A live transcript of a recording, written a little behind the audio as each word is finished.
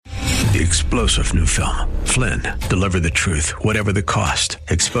The explosive new film, Flynn, deliver the truth, whatever the cost,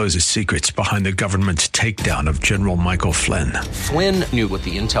 exposes secrets behind the government's takedown of General Michael Flynn. Flynn knew what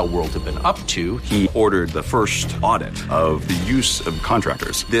the intel world had been up to. He ordered the first audit of the use of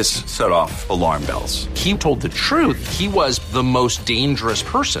contractors. This set off alarm bells. He told the truth. He was the most dangerous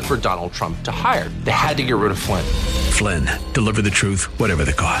person for Donald Trump to hire. They had to get rid of Flynn. Flynn, deliver the truth, whatever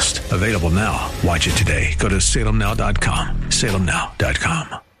the cost. Available now. Watch it today. Go to salemnow.com.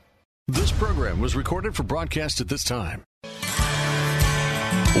 salemnow.com. This program was recorded for broadcast at this time.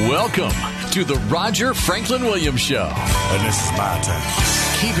 Welcome to the Roger Franklin Williams Show. And this is my turn.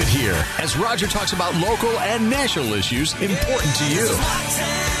 Keep it here as Roger talks about local and national issues important to you.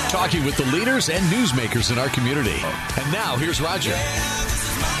 Talking with the leaders and newsmakers in our community. And now, here's Roger.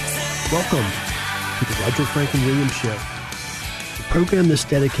 Welcome to the Roger Franklin Williams Show, the program that's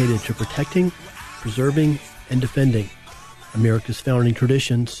dedicated to protecting, preserving, and defending America's founding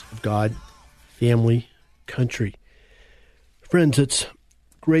traditions of God, family, country. Friends, it's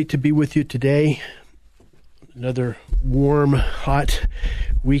great to be with you today. Another warm, hot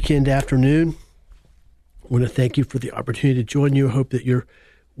weekend afternoon. I want to thank you for the opportunity to join you. I hope that your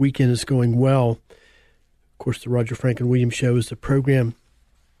weekend is going well. Of course, the Roger Franklin Williams Show is a program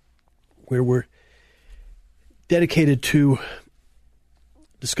where we're dedicated to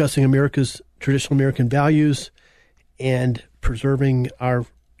discussing America's traditional American values and preserving our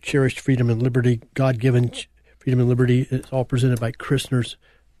cherished freedom and liberty, God-given freedom and liberty. It's all presented by Christner's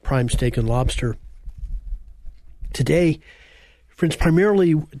Prime Steak and Lobster. Today, friends,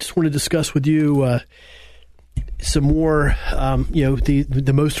 primarily just want to discuss with you some more,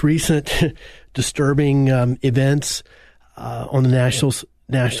 the most recent disturbing events on the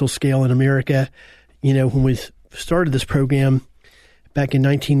national scale in America. You know, when we started this program back in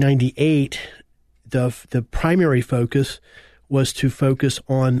 1998, the primary focus was to focus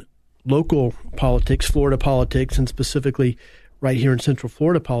on local politics, Florida politics, and specifically right here in Central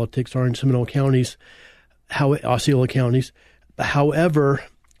Florida politics, Orange, Seminole counties, Osceola counties. However,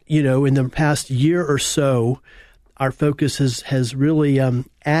 you know, in the past year or so, our focus has really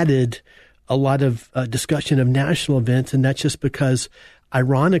added a lot of discussion of national events, and that's just because,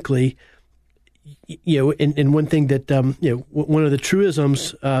 ironically, you know, and one thing that, one of the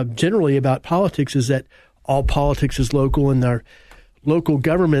truisms generally about politics is that all politics is local, and our local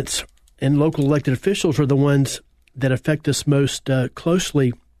governments and local elected officials are the ones that affect us most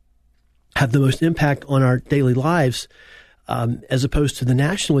closely, have the most impact on our daily lives, as opposed to the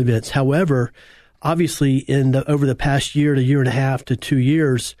national events. However, obviously, over the past year to year and a half to 2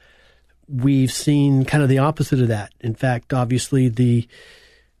 years, we've seen kind of the opposite of that. In fact, obviously, the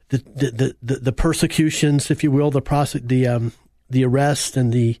persecutions, if you will, the arrest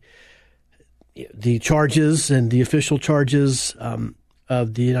and the charges and the official charges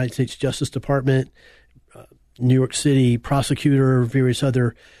of the United States Justice Department, New York City prosecutor, various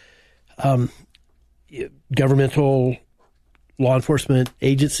other governmental law enforcement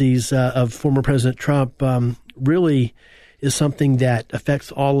agencies of former President Trump really is something that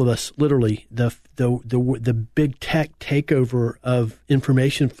affects all of us. Literally, the big tech takeover of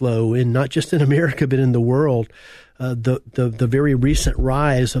information flow, in not just in America but in the world. The very recent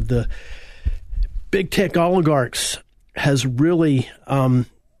rise of the big tech oligarchs has really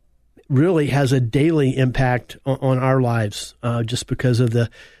has a daily impact on our lives, just because of the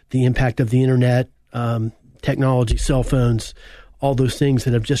impact of the internet, technology, cell phones, all those things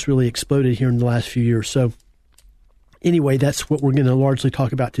that have just really exploded here in the last few years. So anyway, that's what we're going to largely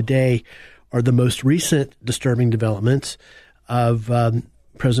talk about today, are the most recent disturbing developments of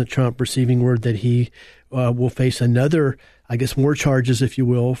President Trump receiving word that he will face another, I guess, more charges, if you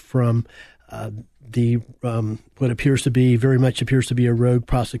will, from what very much appears to be a rogue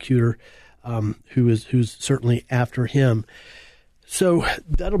prosecutor who's certainly after him. So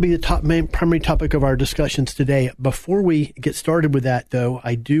that'll be the primary topic of our discussions today. Before we get started with that, though,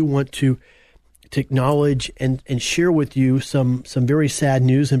 I do want to acknowledge and share with you some very sad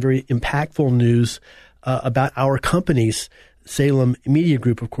news and very impactful news about our companies. Salem Media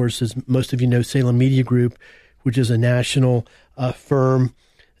Group, of course, as most of you know, Salem Media Group, which is a national firm.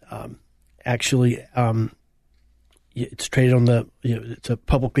 Actually, it's traded on it's a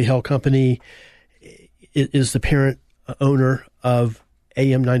publicly held company. It is the parent owner of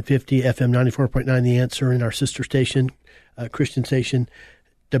AM 950, FM 94.9, The Answer, and our sister station, Christian station,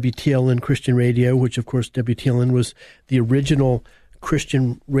 WTLN Christian Radio, which, of course, WTLN was the original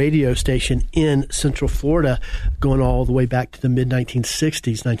Christian radio station in Central Florida, going all the way back to the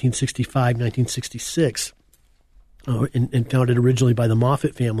mid-1960s, 1965, 1966, and founded originally by the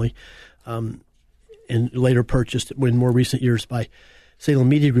Moffett family, and later purchased in more recent years by Salem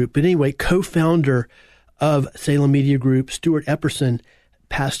Media Group. But anyway, co-founder of Salem Media Group, Stuart Epperson,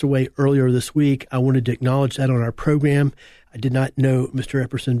 passed away earlier this week. I wanted to acknowledge that on our program. I did not know Mr.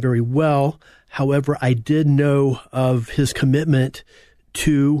 Epperson very well. However, I did know of his commitment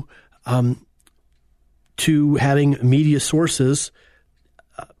to having media sources,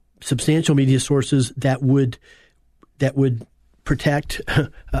 substantial media sources that would protect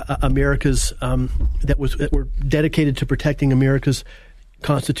America's that were dedicated to protecting America's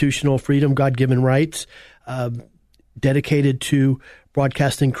constitutional freedom, God-given rights, dedicated to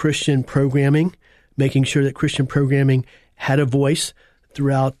broadcasting Christian programming, making sure that Christian programming had a voice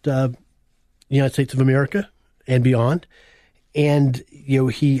throughout the United States of America and beyond. And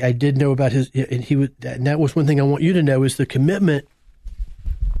I did know about his, and that was one thing I want you to know is the commitment,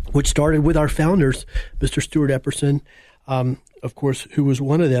 which started with our founders, Mr. Stuart Epperson, of course, who was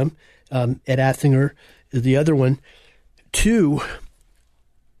one of them. Ed Atzinger is the other one, to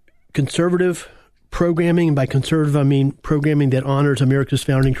conservative programming. And by conservative, I mean programming that honors America's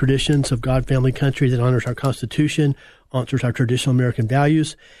founding traditions of God, family, country, that honors our Constitution, honors our traditional American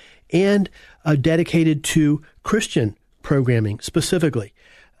values, and dedicated to Christian programming specifically,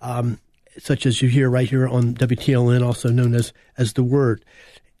 such as you hear right here on WTLN, also known as The Word.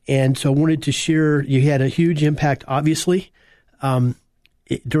 And so I wanted to share, you had a huge impact, obviously,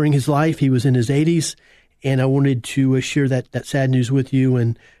 during his life. He was in his 80s, and I wanted to share that sad news with you,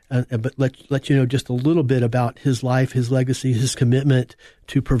 and but let you know just a little bit about his life, his legacy, his commitment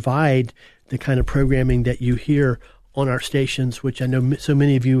to provide the kind of programming that you hear on our stations, which I know so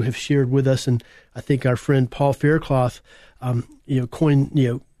many of you have shared with us. And I think our friend Paul Faircloth, coined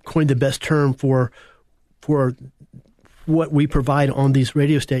the best term for what we provide on these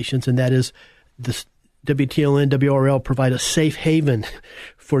radio stations, and that is this WTLN, WRL provide a safe haven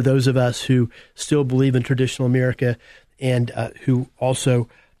for those of us who still believe in traditional America and who also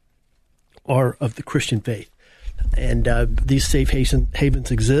are of the Christian faith. And these safe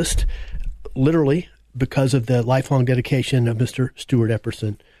havens exist literally because of the lifelong dedication of Mr. Stuart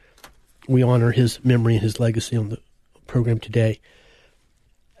Epperson. We honor his memory and his legacy on the program today.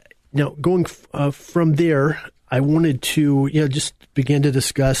 Now, going from there, I wanted to just begin to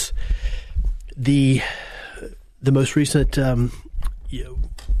discuss the most recent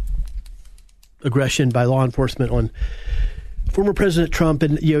aggression by law enforcement on former President Trump.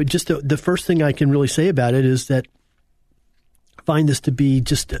 And just the first thing I can really say about it is that I find this to be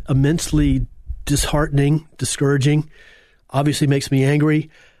just immensely disheartening, discouraging. Obviously makes me angry,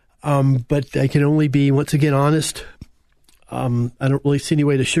 but I can only be, once again, honest. I don't really see any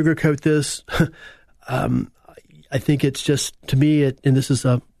way to sugarcoat this. I think it's just, to me, and this is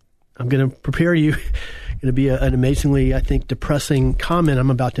I'm going to prepare you, going to be an amazingly, I think, depressing comment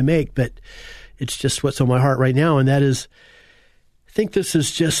I'm about to make, but it's just what's on my heart right now, and that is, I think this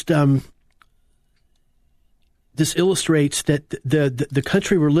is just, this illustrates that the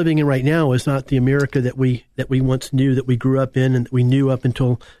country we're living in right now is not the America that we once knew, that we grew up in, and that we knew up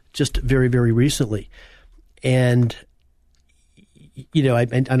until just very, very recently. And I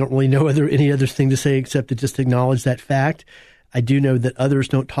don't really know any other thing to say except to just acknowledge that fact. I do know that others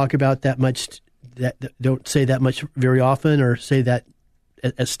don't talk about that much, that don't say that much very often, or say that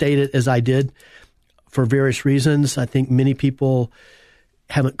as stated as I did for various reasons. I think many people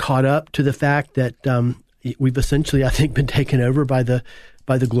haven't caught up to the fact that we've essentially, I think, been taken over by the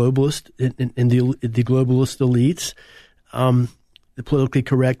globalists and the globalist elites, the politically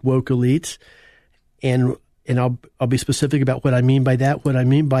correct woke elites, and I'll be specific about what I mean by that. What I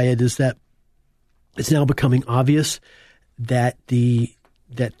mean by it is that it's now becoming obvious that the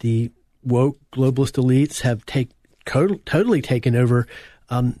woke globalist elites have totally taken over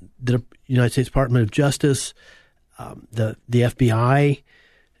the United States Department of Justice, the FBI.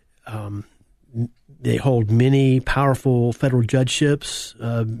 They hold many powerful federal judgeships.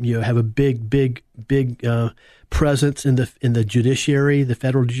 Have a big presence in the judiciary, the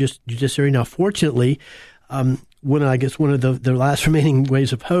federal judiciary. Now, fortunately, one of the last remaining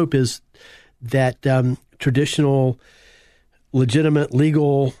ways of hope is that traditional, legitimate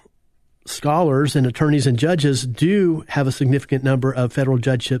legal scholars and attorneys and judges do have a significant number of federal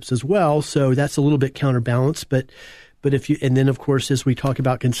judgeships as well. So that's a little bit counterbalanced. But and then of course, as we talk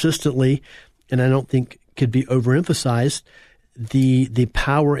about consistently, and I don't think could be overemphasized, the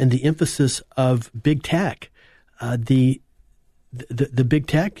power and the emphasis of big tech, the big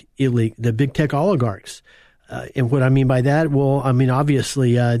tech elite, the big tech oligarchs. And what I mean by that, well, I mean,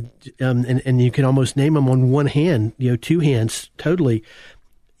 obviously, and you can almost name them on one hand, two hands, totally,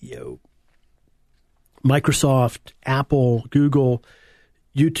 Microsoft, Apple, Google,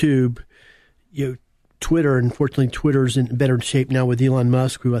 YouTube, Twitter. Unfortunately, Twitter's in better shape now with Elon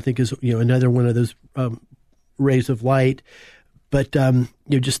Musk, who I think is another one of those rays of light. But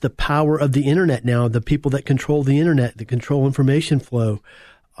just the power of the internet now, the people that control the internet, that control information flow,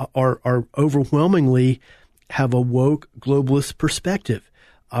 are overwhelmingly have a woke globalist perspective.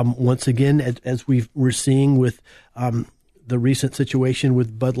 Once again, as we're seeing with the recent situation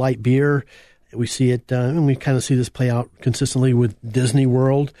with Bud Light beer, we see it, and we kind of see this play out consistently with Disney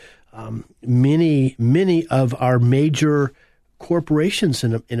World. Many of our major corporations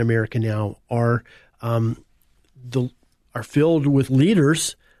in America now are filled with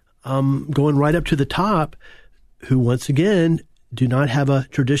leaders going right up to the top, who once again do not have a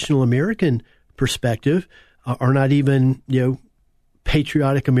traditional American perspective, are not even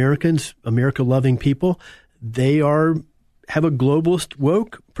patriotic Americans, America-loving people. They have a globalist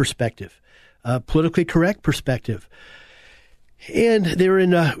woke perspective, politically correct perspective, and they're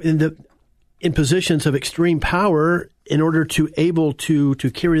in positions of extreme power in order to able to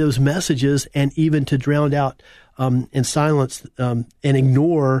carry those messages and even to drown out and silence and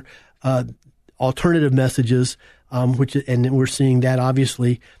ignore alternative messages, and we're seeing that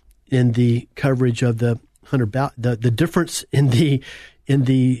obviously in the coverage of the the difference in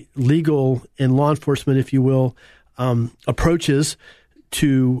the legal and law enforcement, if you will, approaches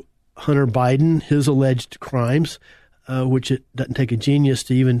to Hunter Biden, his alleged crimes, which it doesn't take a genius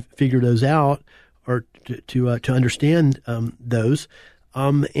to even figure those out or to understand those,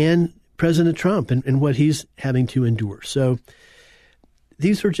 and President Trump and what he's having to endure. So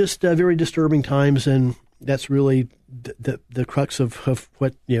these are just very disturbing times, and that's really the crux of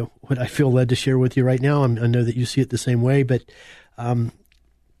what what I feel led to share with you right now. I know that you see it the same way, but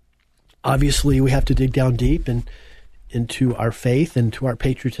obviously we have to dig down deep and into our faith and to our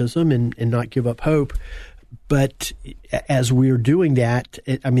patriotism and not give up hope. But as we're doing that,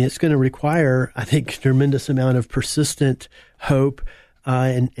 it's going to require, I think, a tremendous amount of persistent hope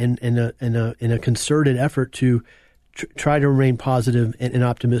and a concerted effort to try to remain positive and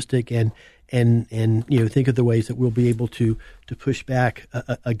optimistic and think of the ways that we'll be able to push back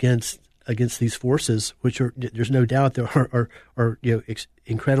against these forces, which are, there's no doubt, are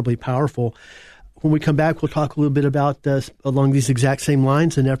incredibly powerful. When we come back, we'll talk a little bit about along these exact same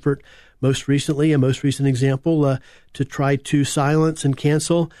lines, an effort most recently, a most recent example, to try to silence and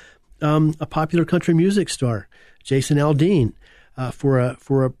cancel a popular country music star, Jason Aldean, for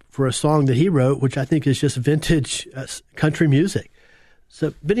a song that he wrote, which I think is just vintage country music.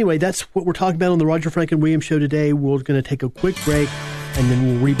 So, but anyway, that's what we're talking about on the Roger Franklin Williams Show today. We're going to take a quick break, and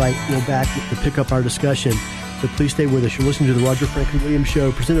then we'll back to pick up our discussion. So please stay with us. You're listening to the Roger Franklin Williams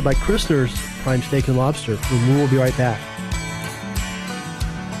Show, presented by Christner's Prime Steak and Lobster. And we'll be right back.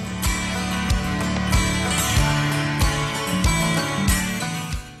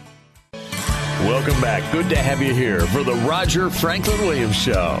 Welcome back. Good to have you here for the Roger Franklin Williams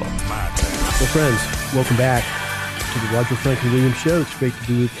Show. Well, friends, welcome back to the Roger Franklin Williams Show. It's great to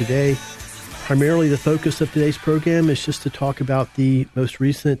be with you today. Primarily, the focus of today's program is just to talk about the most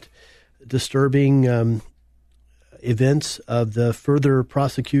recent disturbing events of the further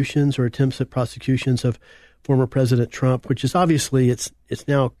prosecutions or attempts at prosecutions of former President Trump, which is obviously, it's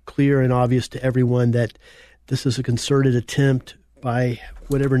now clear and obvious to everyone that this is a concerted attempt by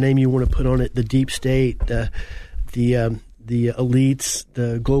whatever name you want to put on it, the deep state, the elites,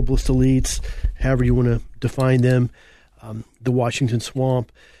 the globalist elites, however you want to define them, the Washington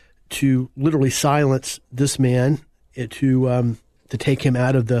swamp, to literally silence this man, to take him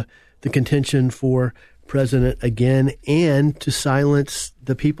out of the contention for president again, and to silence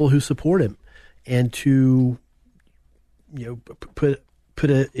the people who support him, and to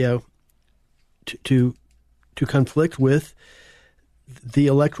to conflict with the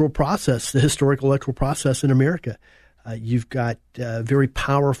electoral process, the historic electoral process in America. You've got very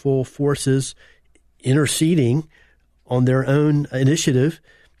powerful forces interceding on their own initiative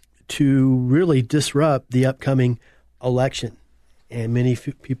to really disrupt the upcoming election. And many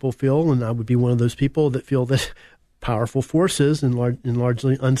people feel, and I would be one of those people that feel, that powerful forces and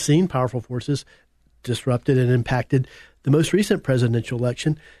largely unseen powerful forces disrupted and impacted the most recent presidential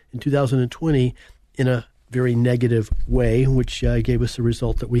election in 2020 in a very negative way, which gave us the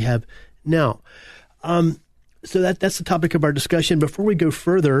result that we have now. So that's the topic of our discussion. Before we go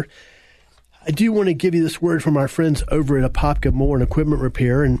further, I do want to give you this word from our friends over at Apopka Moore & Equipment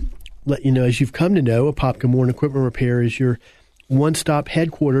Repair, and let you know, as you've come to know, Apopka Moore & Equipment Repair is your one-stop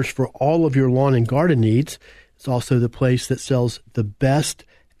headquarters for all of your lawn and garden needs. It's also the place that sells the best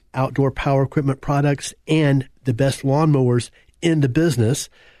outdoor power equipment products and the best lawnmowers in the business.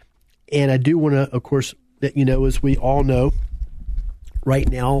 And I do want to, of course, let you know, as we all know, right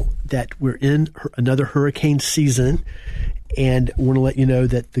now that we're in another hurricane season, and I want to let you know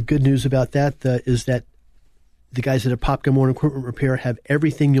that the good news about that is that the guys at Apopka Moore Equipment Repair have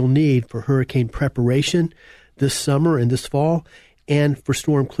everything you'll need for hurricane preparation this summer and this fall, and for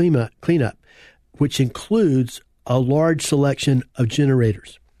storm cleanup, which includes a large selection of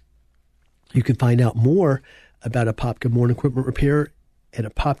generators. You can find out more about Apopka Moore Equipment Repair at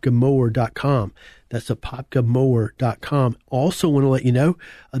apopkamower.com. That's apopkamower.com. Also want to let you know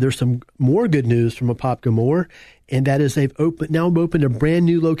there's some more good news from Apopka Mower, and that is they've opened a brand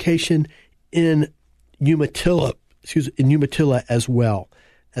new location in Umatilla as well.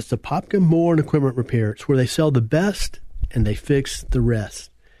 That's the Apopka Mower and Equipment Repair. It's where they sell the best and they fix the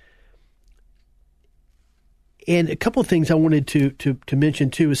rest. And a couple of things I wanted to mention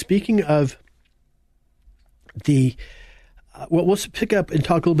too is, speaking of the let's pick up and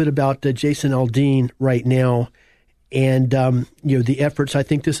talk a little bit about Jason Aldean right now, and the efforts. I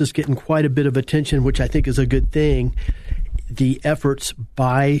think this is getting quite a bit of attention, which I think is a good thing. The efforts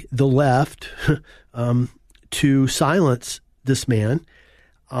by the left to silence this man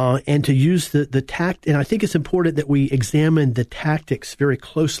and to use the tact. And I think it's important that we examine the tactics very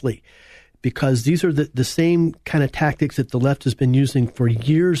closely, because these are the same kind of tactics that the left has been using for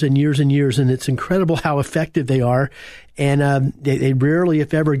years and years and years, and it's incredible how effective they are. And they rarely,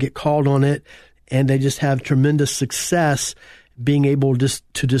 if ever, get called on it, and they just have tremendous success being able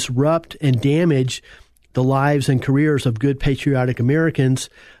to disrupt and damage the lives and careers of good patriotic Americans,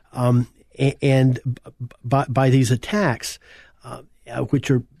 and by these attacks,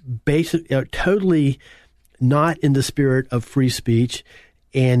 which are totally not in the spirit of free speech,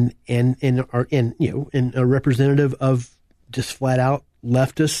 and are a representative of just flat out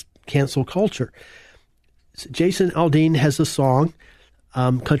leftist cancel culture. So Jason Aldean has a song,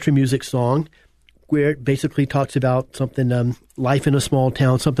 country music song, where it basically talks about something, life in a small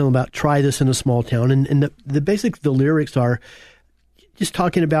town, something about try this in a small town. And the lyrics are just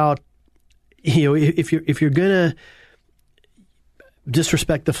talking about, if you're going to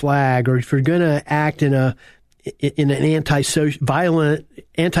disrespect the flag, or if you're going to act in an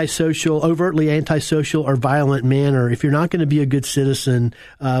overtly antisocial or violent manner, if you're not going to be a good citizen,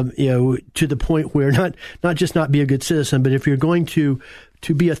 to the point where not just not be a good citizen, but if you're going to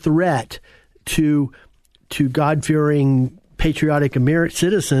be a threat to God-fearing, patriotic American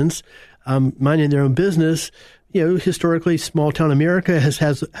citizens, minding their own business, historically, small-town America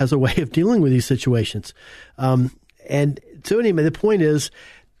has a way of dealing with these situations. And so anyway, the point is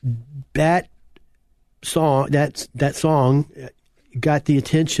that song got the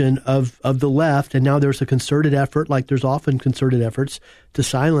attention of the left, and now there's a concerted effort, like there's often concerted efforts, to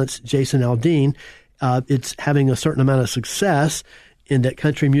silence Jason Aldean. It's having a certain amount of success in that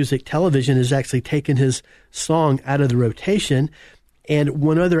country music television has actually taken his song out of the rotation. And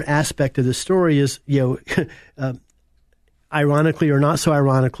one other aspect of the story is, ironically or not so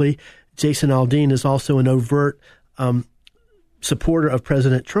ironically, Jason Aldean is also an overt supporter of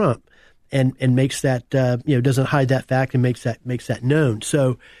President Trump, and makes that doesn't hide that fact and makes that known.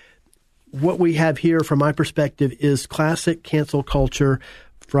 So what we have here, from my perspective, is classic cancel culture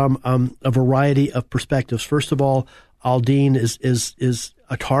from a variety of perspectives. First of all, Aldean is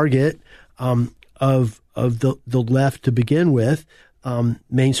a target of the left to begin with.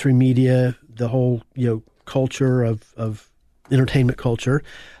 Mainstream media, the whole culture of entertainment culture.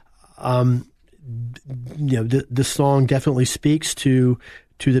 The song definitely speaks to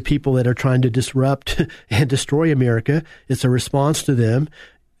the people that are trying to disrupt and destroy America. It's a response to them.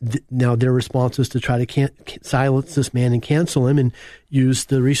 Now their response is to try to silence this man and cancel him, and use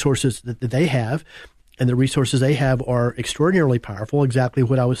the resources that they have. And the resources they have are extraordinarily powerful. Exactly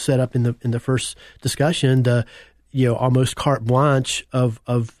what I was set up in the first discussion. The almost carte blanche of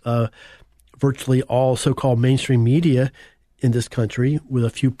virtually all so-called mainstream media in this country, with a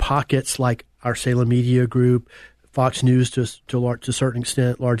few pockets like our Salem Media Group, Fox News to a certain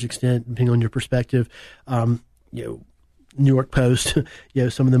extent, large extent, depending on your perspective. New York Post,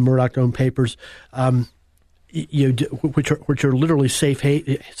 some of the Murdoch-owned papers, which are literally safe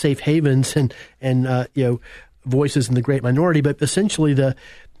havens and voices in the great minority. But essentially,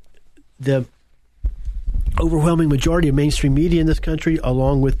 the overwhelming majority of mainstream media in this country,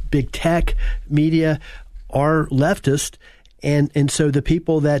 along with big tech media, are leftist. And so the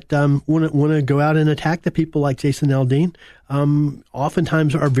people that want to go out and attack the people like Jason Aldean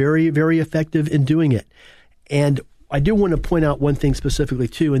oftentimes are very, very effective in doing it. And I do want to point out one thing specifically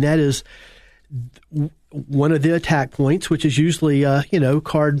too, and that is one of the attack points, which is usually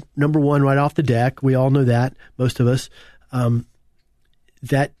card number one right off the deck. We all know that, most of us,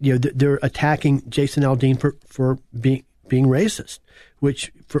 that they're attacking Jason Aldean for being racist,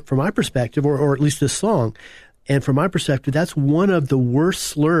 which from my perspective, or at least this song, and from my perspective, that's one of the worst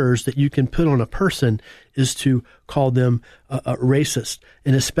slurs that you can put on a person, is to call them a racist,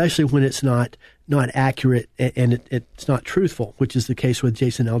 and especially when it's not accurate and it's not truthful, which is the case with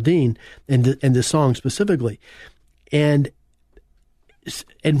Jason Aldean and the song specifically. And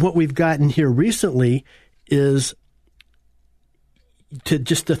what we've gotten here recently is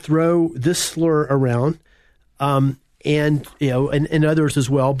to throw this slur around, and others as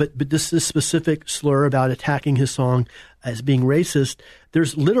well, but this specific slur about attacking his song as being racist.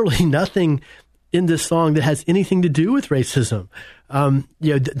 There's literally nothing in this song that has anything to do with racism.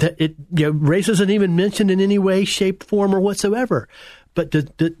 Race isn't even mentioned in any way, shape, form, or whatsoever. But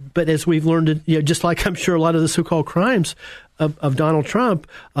as we've learned, just like I'm sure a lot of the so-called crimes of Donald Trump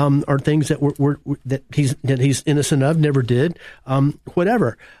are things that he's innocent of, never did,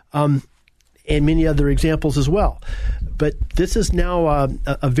 whatever, and many other examples as well. But this is now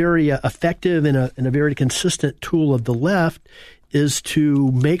a very effective and a very consistent tool of the left, is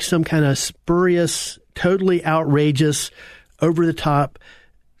to make some kind of spurious, totally outrageous, over-the-top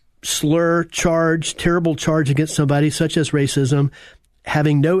slur, terrible charge against somebody, such as racism,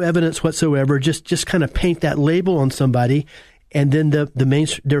 having no evidence whatsoever, just kind of paint that label on somebody, and then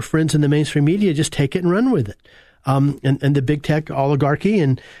their friends in the mainstream media just take it and run with it. And the big tech oligarchy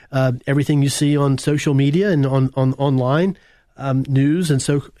and everything you see on social media and on online news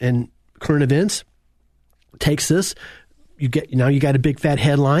and current events takes this. You got a big fat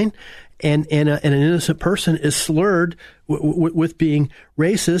headline, and an innocent person is slurred with being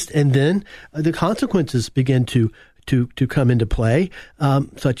racist, and then the consequences begin to come into play,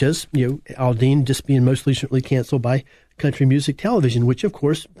 such as Aldean just being most recently canceled by Country Music Television, which of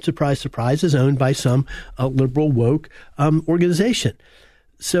course, surprise, surprise, is owned by some liberal woke organization.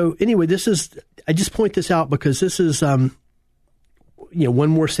 So anyway, I just point this out because this is one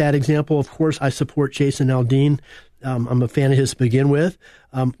more sad example. Of course, I support Jason Aldean. I'm a fan of his to begin with.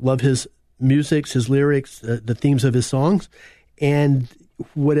 Love his music, his lyrics, the themes of his songs, and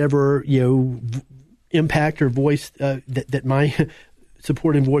whatever impact or voice that my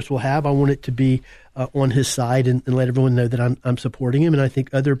supporting voice will have, I want it to be on his side and let everyone know that I'm supporting him. And I think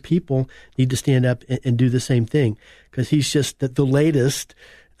other people need to stand up and do the same thing, because he's just the latest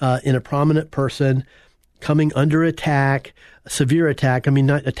in a prominent person coming under attack, severe attack. I mean,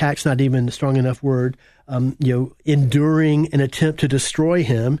 attack's not even a strong enough word. Enduring an attempt to destroy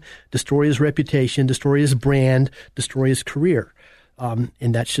him, destroy his reputation, destroy his brand, destroy his career. And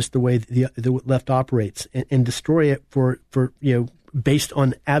that's just the way the left operates, and destroy it for based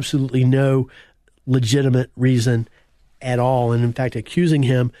on absolutely no legitimate reason at all. And in fact, accusing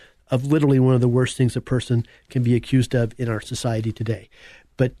him of literally one of the worst things a person can be accused of in our society today.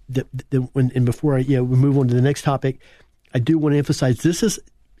 But before we move on to the next topic, I do want to emphasize this is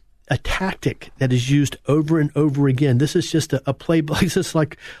a tactic that is used over and over again. This is just a play. It's just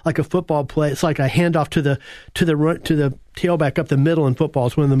like a football play. It's like a handoff to the tailback up the middle in football.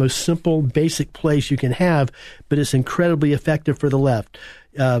 It's one of the most simple, basic plays you can have, but it's incredibly effective for the left.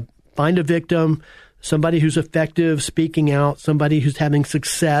 Find a victim, somebody who's effective, speaking out, somebody who's having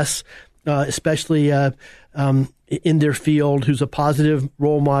success, especially in their field, who's a positive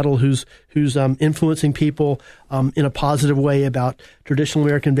role model, who's influencing people in a positive way about traditional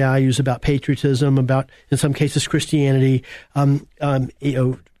American values, about patriotism, about, in some cases, Christianity. Target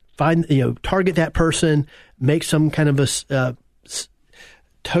that person, make some kind of a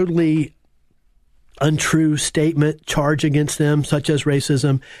totally untrue statement, charge against them, such as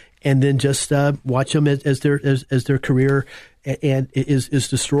racism, and then just watch them as their career and is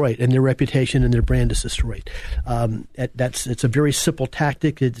destroyed, and their reputation and their brand is destroyed. It's a very simple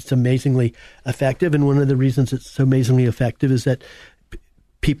tactic. It's amazingly effective, and one of the reasons it's so amazingly effective is that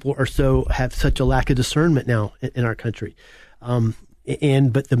people have such a lack of discernment now in our country. But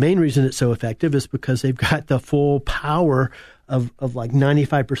the main reason it's so effective is because they've got the full power of like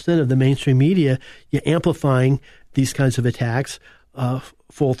 95% of the mainstream media, amplifying these kinds of attacks,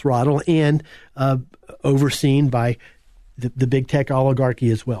 full throttle, and overseen by the big tech oligarchy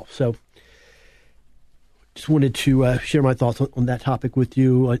as well. So just wanted to share my thoughts on that topic with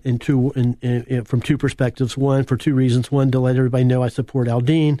you from two perspectives. One, for two reasons. One, to let everybody know I support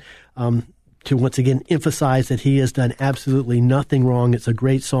Aldean, to once again emphasize that he has done absolutely nothing wrong. It's a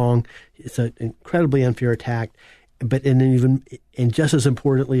great song. It's an incredibly unfair attack. And just as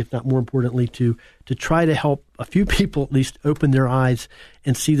importantly, if not more importantly, to try to help a few people at least open their eyes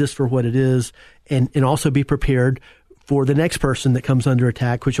and see this for what it is, and also be prepared for the next person that comes under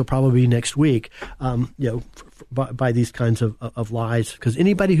attack, which will probably be next week, by these kinds of lies. Because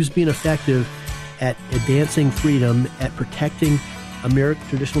anybody who's being effective at advancing freedom, at protecting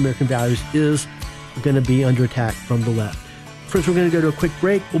traditional American values is going to be under attack from the left. Friends, we're going to go to a quick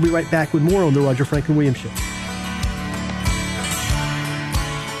break. We'll be right back with more on the Roger Franklin Williams Show.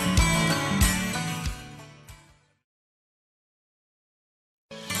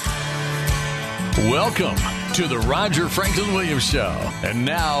 Welcome to the Roger Franklin Williams Show. And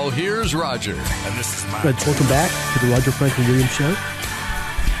now, here's Roger. And this is my welcome back to the Roger Franklin Williams Show.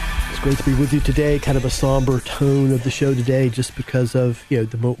 It's great to be with you today. Kind of a somber tone of the show today just because of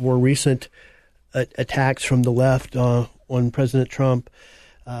the more recent attacks from the left on President Trump.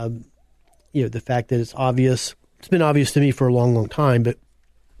 The fact that it's obvious. It's been obvious to me for a long, long time, but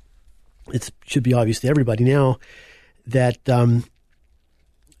it should be obvious to everybody now that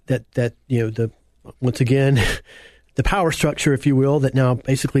once again, the power structure, if you will, that now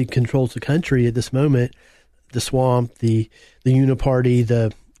basically controls the country at this moment, the swamp, the uniparty,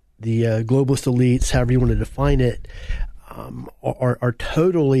 the globalist elites, however you want to define it, are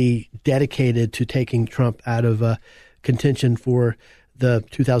totally dedicated to taking Trump out of contention for the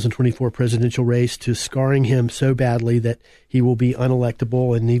 2024 presidential race, to scarring him so badly that he will be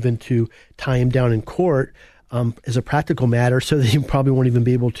unelectable, and even to tie him down in court. As a practical matter, so that he probably won't even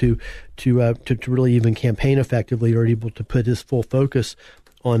be able to really even campaign effectively, or able to put his full focus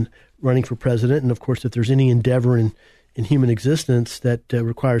on running for president. And of course, if there's any endeavor in human existence that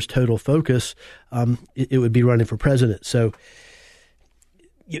requires total focus, it would be running for president. So,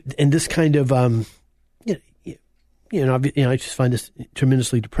 and this kind of, I just find this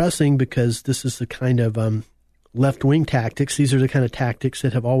tremendously depressing, because this is the kind of left-wing tactics. These are the kind of tactics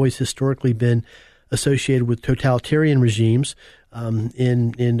that have always historically been associated with totalitarian regimes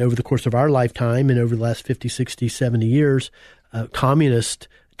in over the course of our lifetime and over the last 50, 60, 70 years, communist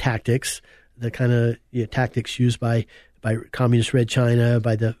tactics, the kind of tactics used by communist Red China,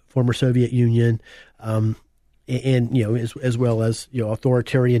 by the former Soviet Union, and as well as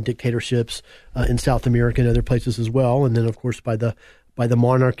authoritarian dictatorships in South America and other places as well, and then of course by the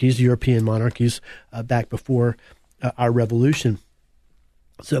monarchies, European monarchies back before our revolution.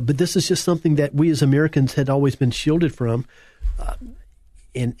 So, but this is just something that we as Americans had always been shielded from,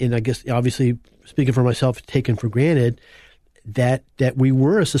 and I guess, obviously, speaking for myself, taken for granted that we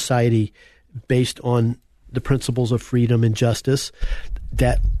were a society based on the principles of freedom and justice,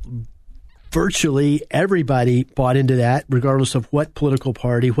 that virtually everybody bought into that, regardless of what political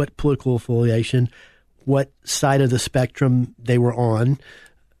party, what political affiliation, what side of the spectrum they were on,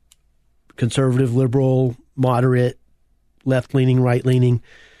 conservative, liberal, moderate, left-leaning, right-leaning,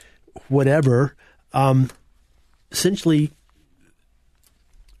 whatever, essentially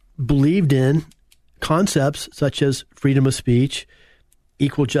believed in concepts such as freedom of speech,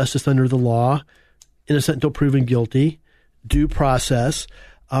 equal justice under the law, innocent until proven guilty, due process,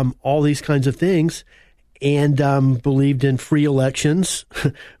 all these kinds of things, and believed in free elections,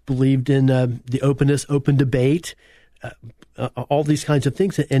 believed in the openness, open debate, all these kinds of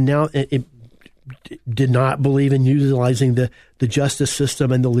things. And now it did not believe in utilizing the justice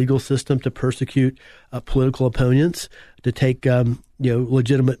system and the legal system to persecute political opponents, to take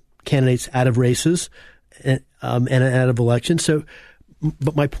legitimate candidates out of races and out of elections. So,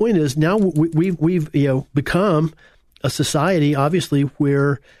 but my point is, now we've become a society, obviously,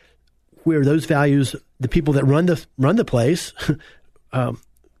 where those values, the people that run the place, in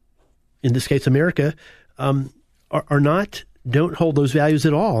this case America, don't hold those values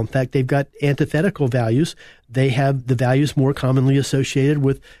at all. In fact, they've got antithetical values. They have the values more commonly associated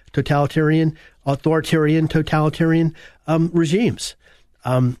with authoritarian regimes,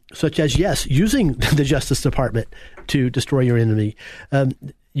 such as, yes, using the Justice Department to destroy your enemy,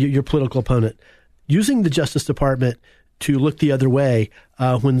 your political opponent, using the Justice Department to look the other way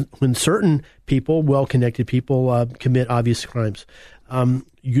when certain people, well-connected people, commit obvious crimes,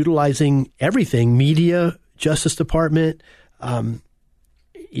 utilizing everything, media, Justice Department,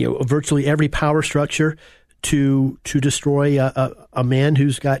 virtually every power structure to destroy a man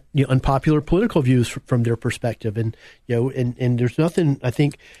who's got unpopular political views from their perspective, and there's nothing, I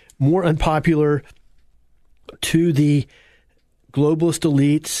think, more unpopular to the globalist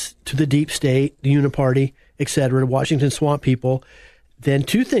elites, to the deep state, the uniparty, etc., Washington swamp people, than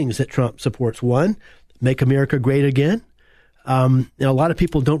two things that Trump supports. One, make America great again. And a lot of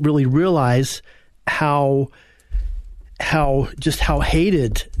people don't really realize how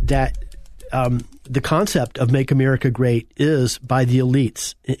hated that the concept of make America great is by the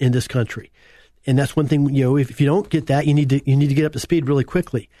elites in this country. And that's one thing, if you don't get that, you need to get up to speed really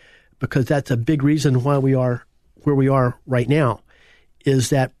quickly, because that's a big reason why we are where we are right now, is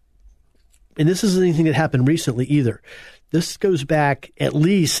that, and this isn't anything that happened recently either. This goes back at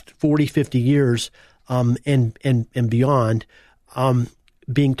least 40, 50 years and beyond.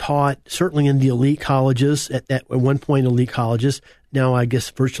 being taught, certainly in the elite colleges, at one point elite colleges. Now, I guess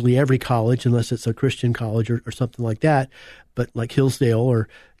virtually every college, unless it's a Christian college or something like that, but like Hillsdale or,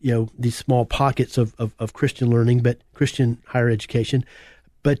 these small pockets of Christian learning, but Christian higher education.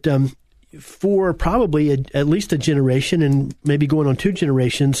 But for probably at least a generation and maybe going on 2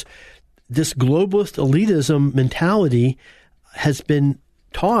 generations, this globalist elitism mentality has been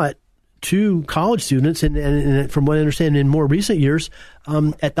taught to college students, and from what I understand, in more recent years,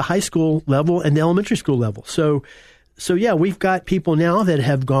 at the high school level and the elementary school level. So yeah, we've got people now that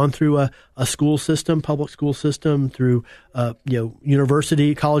have gone through a school system, public school system, through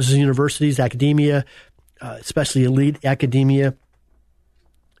university, colleges and universities, academia, especially elite academia,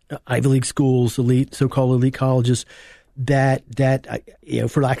 Ivy League schools, so-called elite colleges, that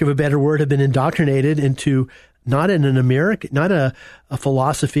for lack of a better word, have been indoctrinated into not a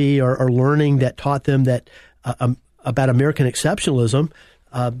philosophy or learning that taught them that about American exceptionalism,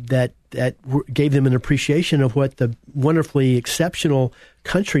 that gave them an appreciation of what the wonderfully exceptional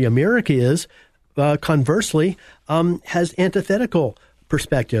country America is. Conversely, has antithetical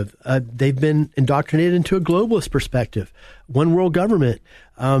perspective. They've been indoctrinated into a globalist perspective, one world government,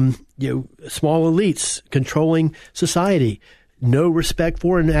 small elites controlling society, no respect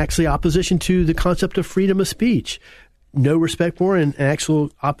for and actually opposition to the concept of freedom of speech, no respect for and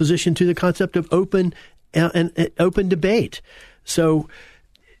actual opposition to the concept of open debate. So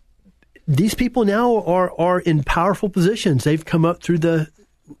these people now are in powerful positions. They've come up through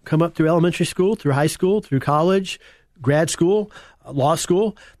elementary school, through high school, through college, grad school, law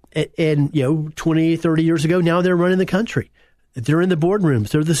school, and 20, 30 years ago, now they're running the country. They're in the boardrooms.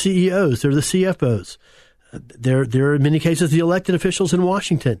 They're the CEOs. They're the CFOs. They're in many cases the elected officials in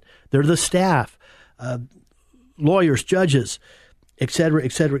Washington. They're the staff, lawyers, judges, et cetera,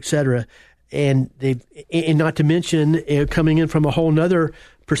 et cetera, et cetera. And not to mention, coming in from a whole nother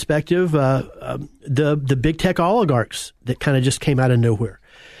perspective, the big tech oligarchs that kind of just came out of nowhere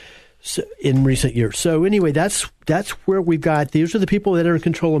in recent years. So anyway, that's where we've got. These are the people that are in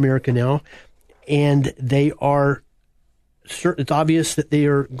control of America now, and they are. It's obvious that they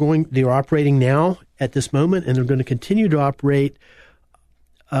are operating now at this moment, and they're going to continue to operate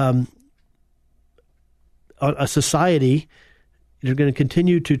a society. They're going to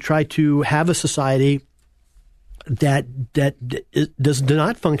continue to try to have a society that does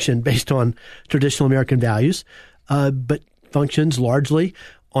not function based on traditional American values, but functions largely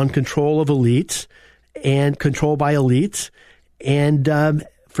on control of elites and control by elites, and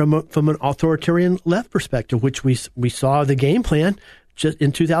from an authoritarian left perspective, which we saw the game plan just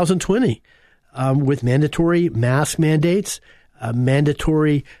in 2020 with mandatory mask mandates,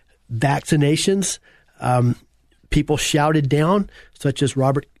 mandatory vaccinations. People shouted down, such as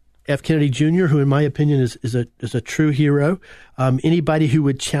Robert F. Kennedy Jr., who in my opinion is a true hero. Anybody who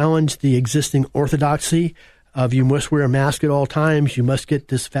would challenge the existing orthodoxy of you must wear a mask at all times, you must get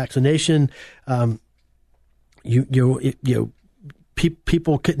this vaccination.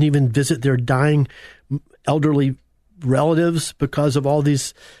 People couldn't even visit their dying elderly relatives because of all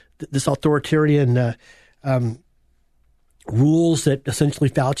this authoritarian rules that essentially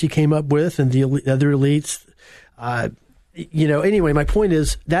Fauci came up with and the other elites. Anyway, my point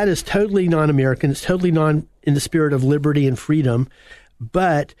is that is totally non-American. It's totally non in the spirit of liberty and freedom.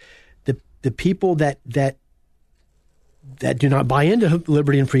 But the people that do not buy into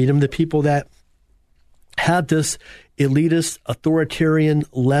liberty and freedom, the people that have this elitist, authoritarian,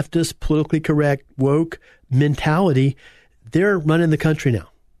 leftist, politically correct, woke mentality, they're running the country now.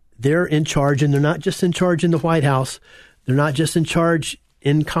 They're in charge, and they're not just in charge in the White House. They're not just in charge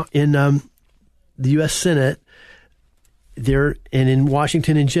in the U.S. Senate. And in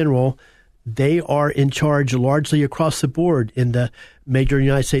Washington in general. They are in charge largely across the board in the major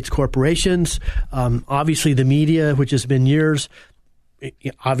United States corporations. Obviously, the media, which has been years.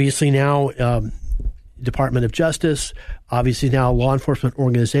 Obviously now, Department of Justice. Obviously now, law enforcement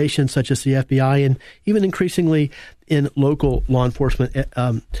organizations such as the FBI, and even increasingly in local law enforcement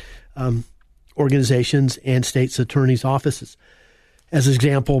organizations and states' attorneys' offices. As an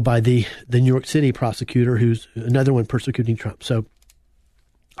example, by the New York City prosecutor, who's another one persecuting Trump. So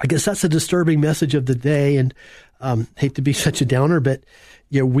I guess that's a disturbing message of the day, and hate to be such a downer, but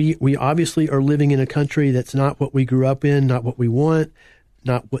we obviously are living in a country that's not what we grew up in, not what we want,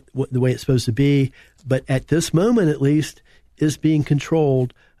 not what the way it's supposed to be, but at this moment at least is being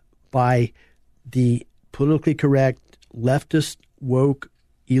controlled by the politically correct leftist woke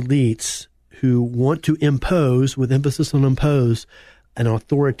elites who want to impose, with emphasis on impose, an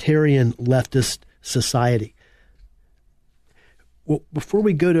authoritarian leftist society. Well, before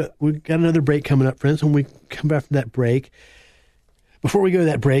we we've got another break coming up, friends. When we come back from that break, Before we go to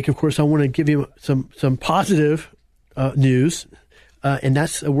that break, of course, I want to give you some positive news, and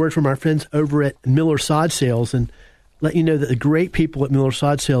that's a word from our friends over at Miller Sod Sales, and let you know that the great people at Miller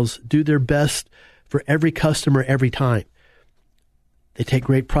Sod Sales do their best for every customer every time. They take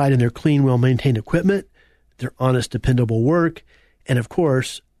great pride in their clean, well-maintained equipment, their honest, dependable work, and, of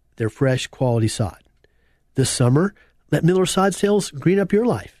course, their fresh, quality sod. This summer, let Miller Sod Sales green up your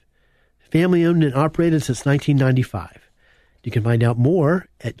life. Family-owned and operated since 1995. You can find out more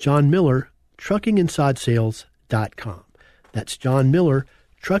at John Miller, truckingandsod.sales.com. That's John Miller,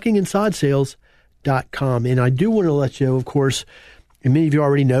 truckingandsod.sales.com. And I do want to let you know, of course, and many of you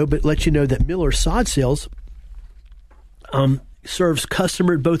already know, but let you know that Miller Sod Sales serves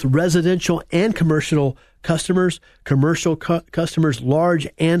customers, both residential and commercial customers, customers large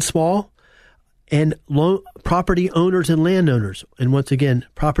and small, and property owners and landowners. And once again,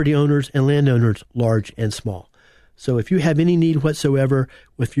 property owners and landowners, large and small. So if you have any need whatsoever,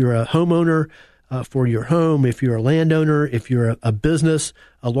 if you're a homeowner for your home, if you're a landowner, if you're a business,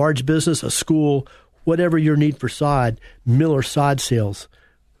 a large business, a school, whatever your need for sod, Miller Sod Sales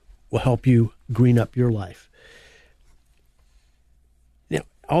will help you green up your life. Now,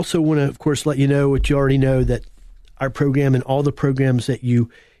 I also want to, of course, let you know what you already know, that our program and all the programs that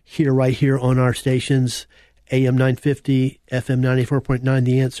you hear right here on our stations, AM 950, FM 94.9,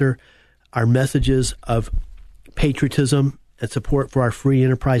 The Answer, our messages of patriotism and support for our free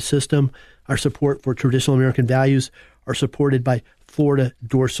enterprise system, our support for traditional American values, are supported by Florida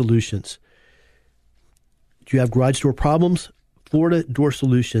Door Solutions. Do you have garage door problems? Florida Door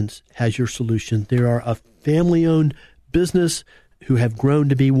Solutions has your solution. They are a family-owned business who have grown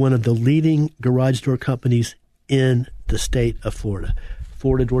to be one of the leading garage door companies in the state of Florida.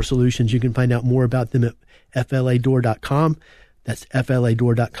 Florida Door Solutions, you can find out more about them at fladoor.com. That's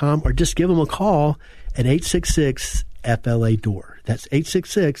fladoor.com, or just give them a call at 866-FLA-DOOR. That's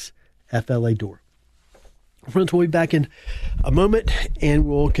 866-FLA-DOOR. Friends, we'll be back in a moment, and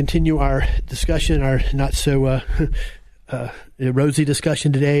we'll continue our discussion, our not so rosy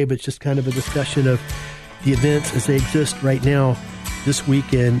discussion today, but just kind of a discussion of the events as they exist right now this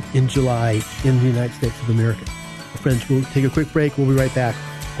weekend in July in the United States of America. Friends, we'll take a quick break. We'll be right back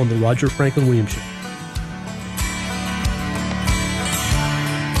on the Roger Franklin Williams Show.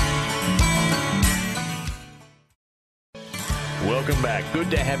 Welcome back.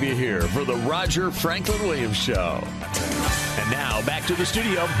 Good to have you here for the Roger Franklin Williams Show. And now back to the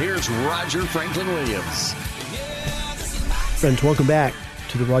studio. Here's Roger Franklin Williams. Friends, welcome back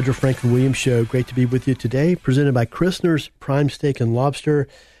to the Roger Franklin Williams Show. Great to be with you today. Presented by Christner's Prime Steak and Lobster.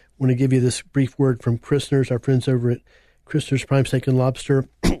 I want to give you this brief word from Christner's, our friends over at Christner's Prime Steak and Lobster.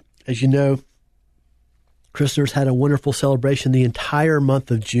 As you know, Christner's had a wonderful celebration the entire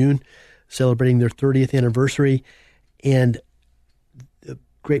month of June, celebrating their 30th anniversary. And the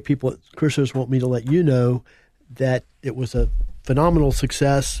great people at Christner's want me to let you know that it was a phenomenal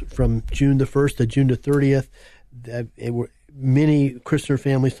success from June the 1st to June the 30th. Many Christner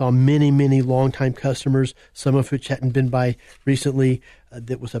families saw many longtime customers, some of which hadn't been by recently.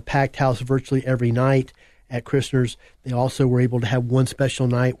 That was a packed house virtually every night at Christner's. They also were able to have one special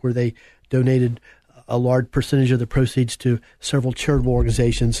night where they donated a large percentage of the proceeds to several charitable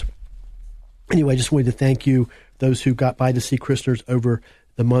organizations. Anyway, I just wanted to thank you, those who got by to see Christner's over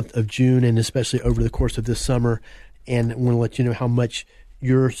the month of June and especially over the course of this summer. And I want to let you know how much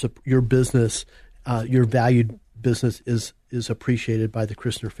your business, your valued business is appreciated by the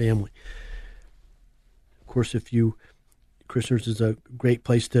Christner family. Of course, Christner's is a great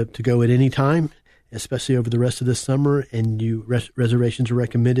place to go at any time, especially over the rest of this summer, and reservations are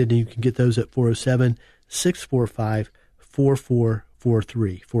recommended, and you can get those at 407-645-4443,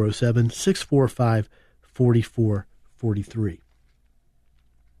 407-645-4443.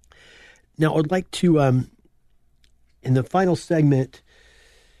 Now, I'd like to, in the final segment,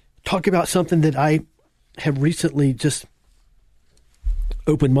 talk about something that I have recently just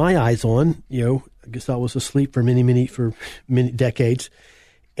opened my eyes on. I guess I was asleep for many decades.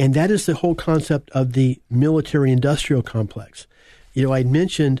 And that is the whole concept of the military-industrial complex. I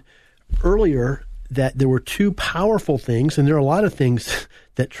mentioned earlier that there were two powerful things, and there are a lot of things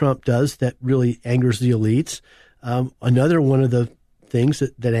that Trump does that really angers the elites. Another one of the things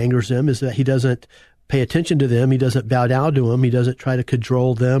that angers them is that he doesn't pay attention to them. He doesn't bow down to them. He doesn't try to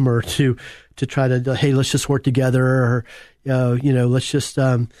cajole them or to try to, hey, let's just work together, or let's just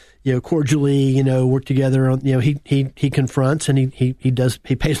cordially work together. He confronts, and he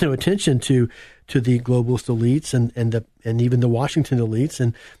pays no attention to the globalist elites and even the Washington elites,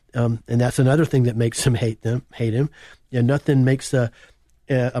 and that's another thing that makes him hate him. Nothing makes a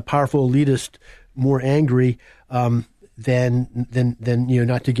powerful elitist more angry than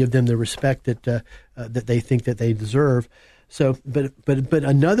not to give them the respect that that they think that they deserve. So, but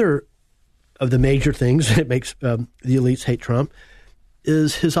another of the major things that makes the elites hate Trump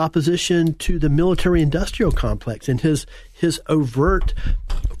is his opposition to the military-industrial complex and his overt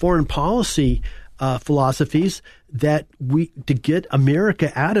foreign policy philosophies that to get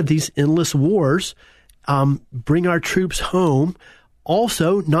America out of these endless wars, bring our troops home,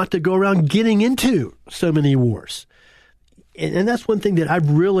 also not to go around getting into so many wars. And that's one thing that I've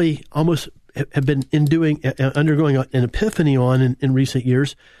really almost have been undergoing an epiphany on in recent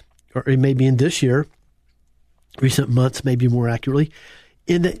years, or maybe in this year, recent months, maybe more accurately.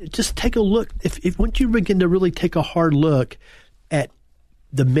 And just take a look. If once you begin to really take a hard look at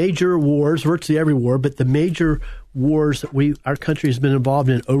the major wars, virtually every war, but the major wars that our country has been involved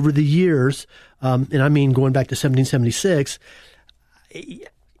in over the years, and I mean going back to 1776,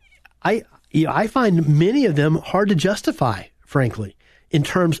 I find many of them hard to justify, frankly, in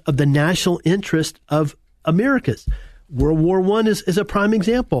terms of the national interest of Americas. World War I is a prime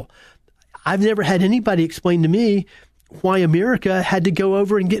example. I've never had anybody explain to me why America had to go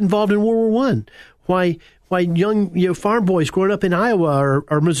over and get involved in World War I. Why young farm boys growing up in Iowa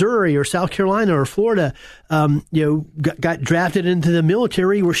or Missouri or South Carolina or Florida got drafted into the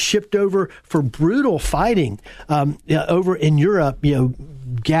military, were shipped over for brutal fighting over in Europe,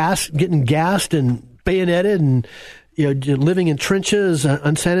 getting gassed and bayoneted and living in trenches,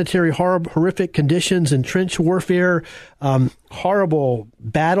 unsanitary, horrific conditions and trench warfare, horrible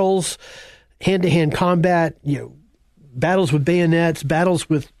battles, hand-to-hand combat, battles with bayonets, battles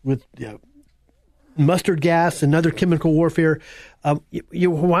with mustard gas and other chemical warfare.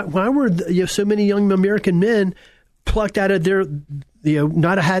 Why were so many young American men plucked out of their,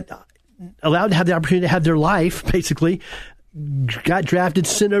 not allowed to have the opportunity to have their life, basically, got drafted,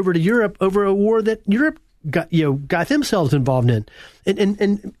 sent over to Europe over a war that Europe got themselves involved in.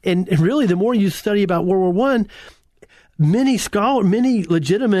 And really, the more you study about World War I, many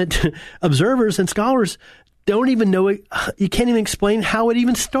legitimate observers and scholars don't even know it. You can't even explain how it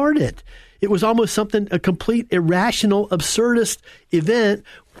even started. It was almost a complete irrational, absurdist event.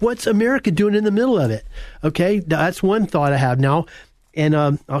 What's America doing in the middle of it? Okay, that's one thought I have now. And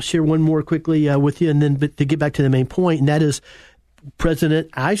I'll share one more quickly with you, and then to get back to the main point, and that is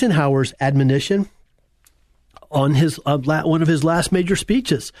President Eisenhower's admonition on his one of his last major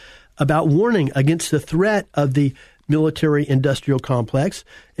speeches about warning against the threat of the military-industrial complex.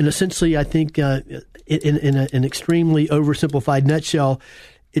 And essentially, I think in an extremely oversimplified nutshell,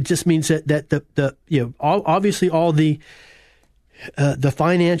 it just means that obviously all the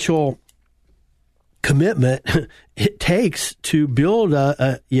financial commitment it takes to build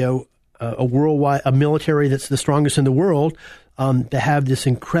a worldwide military that's the strongest in the world, to have this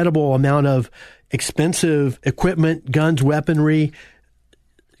incredible amount of expensive equipment, guns, weaponry,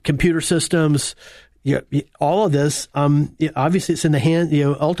 computer systems, all of this. Obviously, it's in the hand.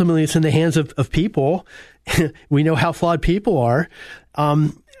 Ultimately, it's in the hands of people. We know how flawed people are,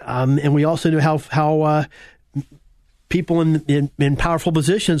 and we also know how people in powerful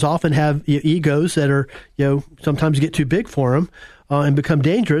positions often have egos that are sometimes get too big for them and become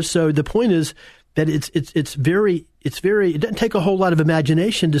dangerous. So the point is that it's very it doesn't take a whole lot of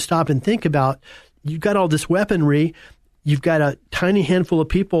imagination to stop and think about. You've got all this weaponry. You've got a tiny handful of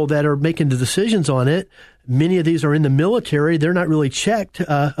people that are making the decisions on it. Many of these are in the military. They're not really checked,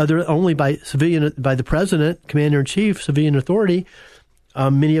 only by the president, commander in chief, civilian authority.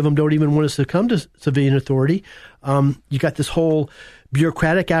 Many of them don't even want us to come to civilian authority. You got this whole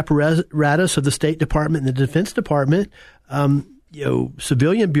bureaucratic apparatus of the State Department and the Defense Department.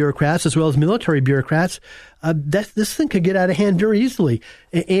 Civilian bureaucrats as well as military bureaucrats. This thing could get out of hand very easily.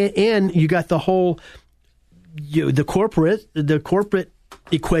 And you got the whole the corporate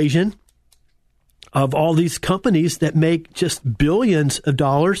equation of all these companies that make just billions of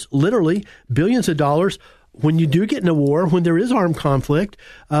dollars, literally billions of dollars, when you do get in a war, when there is armed conflict.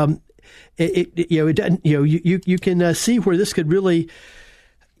 You can see where this could really,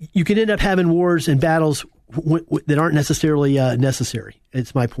 you can end up having wars and battles that aren't necessarily necessary.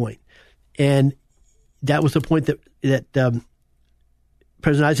 It's my point. And that was the point that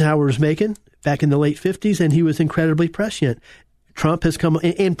President Eisenhower was making back in the late 50s, and he was incredibly prescient. Trump has come,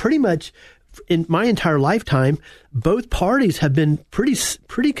 and pretty much in my entire lifetime, both parties have been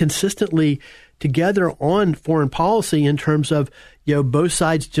pretty consistently together on foreign policy in terms of, both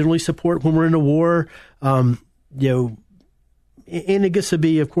sides generally support when we're in a war, and it gets to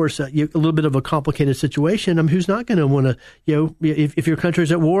be, of course, a little bit of a complicated situation. Who's not going to want to, if your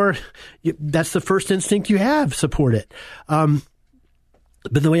country's at war, that's the first instinct you have, support it.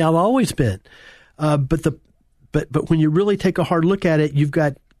 But the way I've always been. But But when you really take a hard look at it,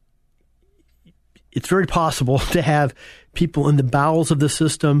 it's very possible to have people in the bowels of the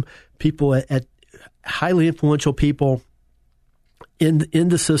system, people at highly influential people in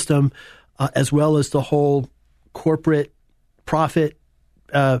the system, as well as the whole corporate profit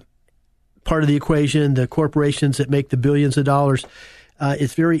part of the equation, the corporations that make the billions of dollars.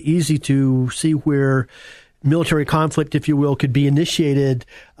 It's very easy to see where military conflict, if you will, could be initiated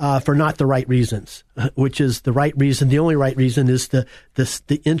for not the right reasons, which is the right reason. The only right reason is the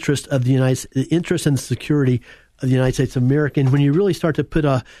interest of the interest and security of the United States of America. And when you really start to put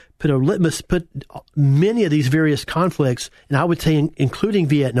many of these various conflicts, and I would say including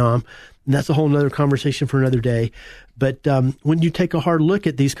Vietnam, and that's a whole other conversation for another day. But when you take a hard look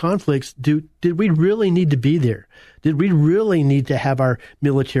at these conflicts, did we really need to be there? Did we really need to have our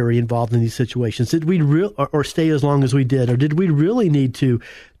military involved in these situations? Did we or stay as long as we did? Or did we really need to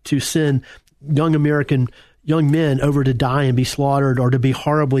send young men over to die and be slaughtered, or to be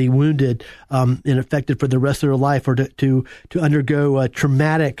horribly wounded and affected for the rest of their life, or to undergo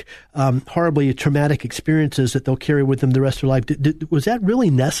horribly traumatic experiences that they'll carry with them the rest of their life? Was that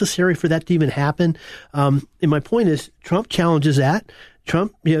really necessary for that to even happen? And my point is, Trump challenges that.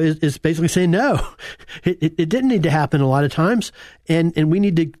 Trump is basically saying, no, it didn't need to happen a lot of times, and we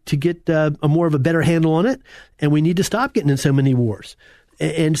need to get a more of a better handle on it, and we need to stop getting in so many wars.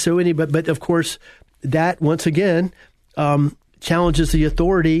 And so but of course, that once again challenges the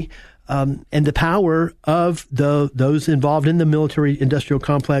authority and the power of those involved in the military-industrial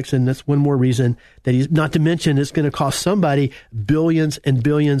complex, and that's one more reason that he's not to mention it's going to cost somebody billions and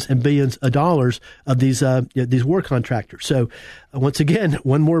billions and billions of dollars of these war contractors. So once again,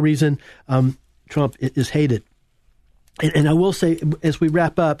 one more reason Trump is hated. And I will say, as we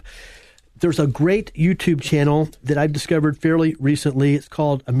wrap up, there's a great YouTube channel that I've discovered fairly recently. It's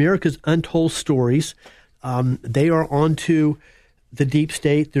called America's Untold Stories. They are onto the deep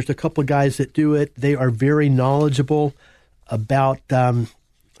state. There's a couple of guys that do it. They are very knowledgeable about, I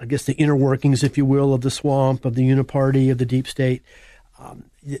guess, the inner workings, if you will, of the swamp, of the uniparty, of the deep state.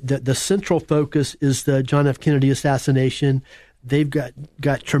 The central focus is the John F. Kennedy assassination. They've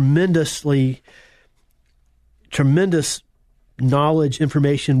got tremendous knowledge,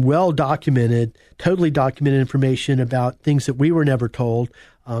 information, well documented, totally documented information about things that we were never told.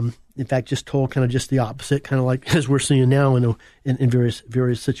 In fact, just told kind of just the opposite, kind of like as we're seeing now in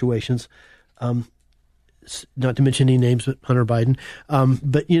various situations. Not to mention any names, but Hunter Biden.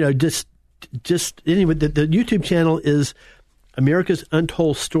 But just anyway, the YouTube channel is America's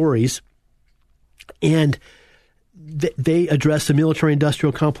Untold Stories, and they address the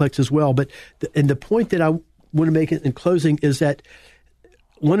military-industrial complex as well. But the point that I want to make it in closing is that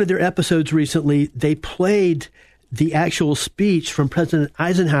one of their episodes recently, they played the actual speech from President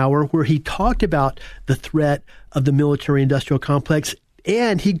Eisenhower where he talked about the threat of the military-industrial complex.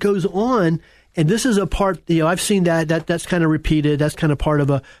 And he goes on, and this is a part, I've seen that's kind of repeated. That's kind of part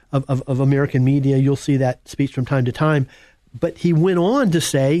of American media. You'll see that speech from time to time. But he went on to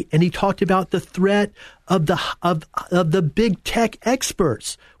say, and he talked about the threat of the big tech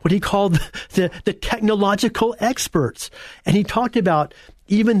experts, what he called the technological experts. And he talked about,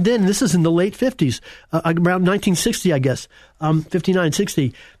 even then, this is in the late 50s, around 1960, I guess, 59,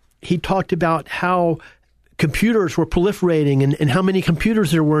 60, he talked about how computers were proliferating and how many computers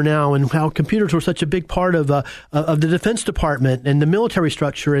there were now, and how computers were such a big part of the Defense Department and the military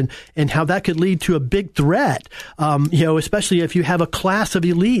structure, and how that could lead to a big threat. Especially if you have a class of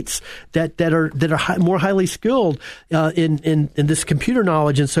elites that are more highly skilled in this computer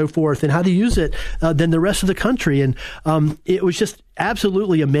knowledge and so forth, and how to use it than the rest of the country. And it was just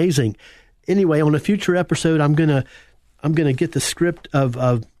absolutely amazing. Anyway, on a future episode, I'm gonna get the script of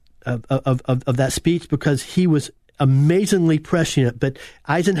that speech, because he was amazingly prescient. But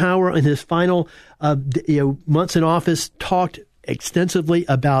Eisenhower, in his final months in office, talked extensively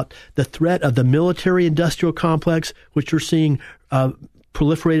about the threat of the military-industrial complex, which we're seeing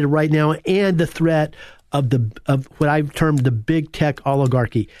proliferated right now, and the threat of what I've termed the big tech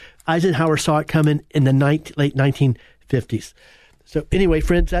oligarchy. Eisenhower saw it coming in the late 1950s. So anyway,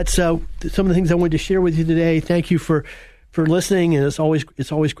 friends, that's some of the things I wanted to share with you today. Thank you for listening, and it's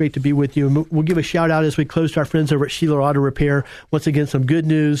always great to be with you. And we'll give a shout out as we close to our friends over at Sheeler Auto Repair. Once again, some good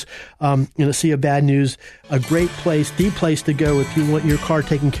news in a sea of bad news. A great place, the place to go if you want your car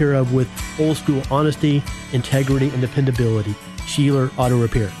taken care of with old school honesty, integrity, and dependability. Sheeler Auto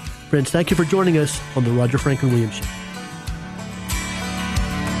Repair. Friends, thank you for joining us on the Roger Franklin Williams Show.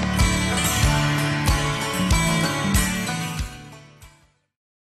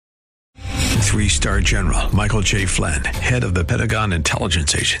 3-star general Michael J. Flynn, head of the Pentagon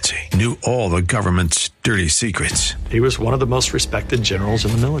Intelligence Agency, knew all the government's dirty secrets. He was one of the most respected generals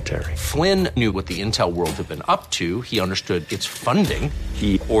in the military. Flynn knew what the intel world had been up to. He understood its funding.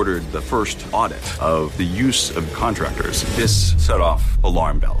 He ordered the first audit of the use of contractors. This set off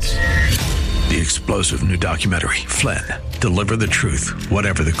alarm bells. The explosive new documentary, Flynn, Deliver the Truth,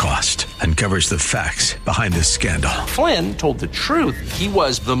 Whatever the Cost, uncovers the facts behind this scandal. Flynn told the truth. He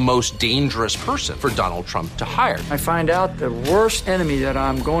was the most dangerous person for Donald Trump to hire. I find out the worst enemy that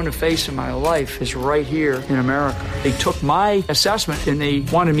I'm going to face in my life is right here in America. They took my assessment and they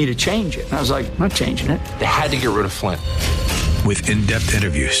wanted me to change it. And I was like, I'm not changing it. They had to get rid of Flynn. With in-depth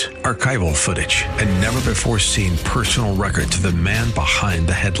interviews, archival footage, and never-before-seen personal records of the man behind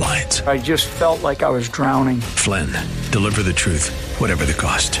the headlines. I just felt like I was drowning. Flynn, Deliver the Truth, Whatever the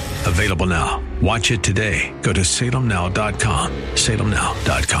Cost. Available now. Watch it today. Go to salemnow.com.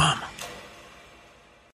 salemnow.com.